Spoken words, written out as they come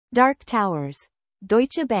Dark Towers,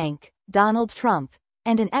 Deutsche Bank, Donald Trump,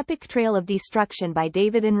 and an epic trail of destruction by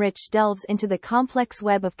David Enrich delves into the complex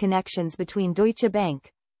web of connections between Deutsche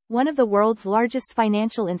Bank, one of the world's largest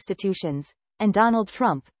financial institutions, and Donald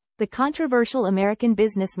Trump, the controversial American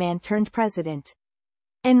businessman turned president.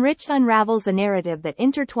 Enrich unravels a narrative that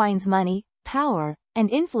intertwines money, power, and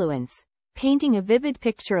influence, painting a vivid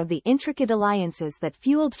picture of the intricate alliances that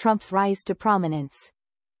fueled Trump's rise to prominence.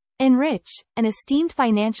 Enrich, an esteemed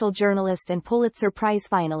financial journalist and Pulitzer Prize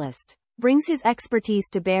finalist, brings his expertise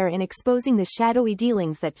to bear in exposing the shadowy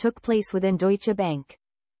dealings that took place within Deutsche Bank.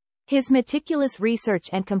 His meticulous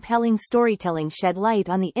research and compelling storytelling shed light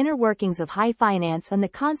on the inner workings of high finance and the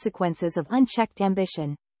consequences of unchecked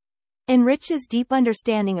ambition. Enrich's deep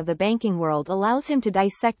understanding of the banking world allows him to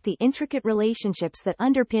dissect the intricate relationships that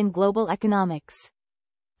underpin global economics.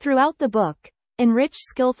 Throughout the book, Enrich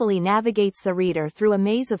skillfully navigates the reader through a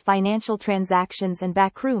maze of financial transactions and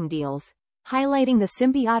backroom deals, highlighting the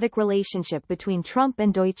symbiotic relationship between Trump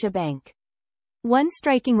and Deutsche Bank. One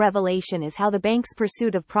striking revelation is how the bank's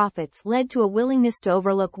pursuit of profits led to a willingness to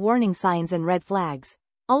overlook warning signs and red flags,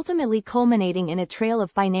 ultimately culminating in a trail of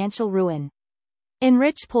financial ruin.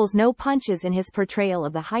 Enrich pulls no punches in his portrayal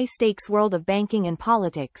of the high-stakes world of banking and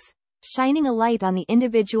politics, shining a light on the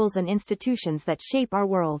individuals and institutions that shape our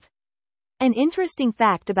world. An interesting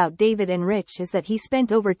fact about David Enrich is that he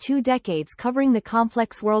spent over 2 decades covering the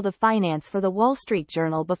complex world of finance for the Wall Street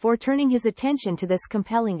Journal before turning his attention to this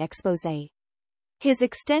compelling exposé. His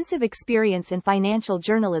extensive experience in financial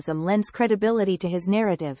journalism lends credibility to his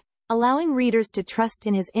narrative, allowing readers to trust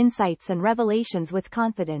in his insights and revelations with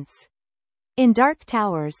confidence. In Dark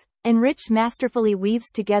Towers, Enrich masterfully weaves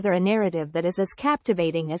together a narrative that is as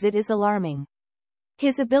captivating as it is alarming.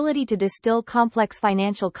 His ability to distill complex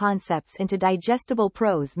financial concepts into digestible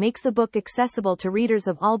prose makes the book accessible to readers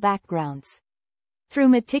of all backgrounds. Through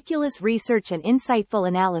meticulous research and insightful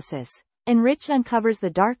analysis, Enrich uncovers the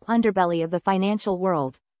dark underbelly of the financial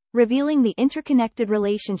world, revealing the interconnected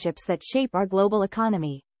relationships that shape our global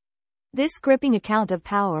economy. This gripping account of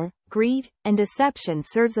power, greed, and deception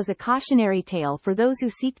serves as a cautionary tale for those who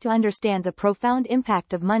seek to understand the profound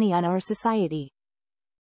impact of money on our society.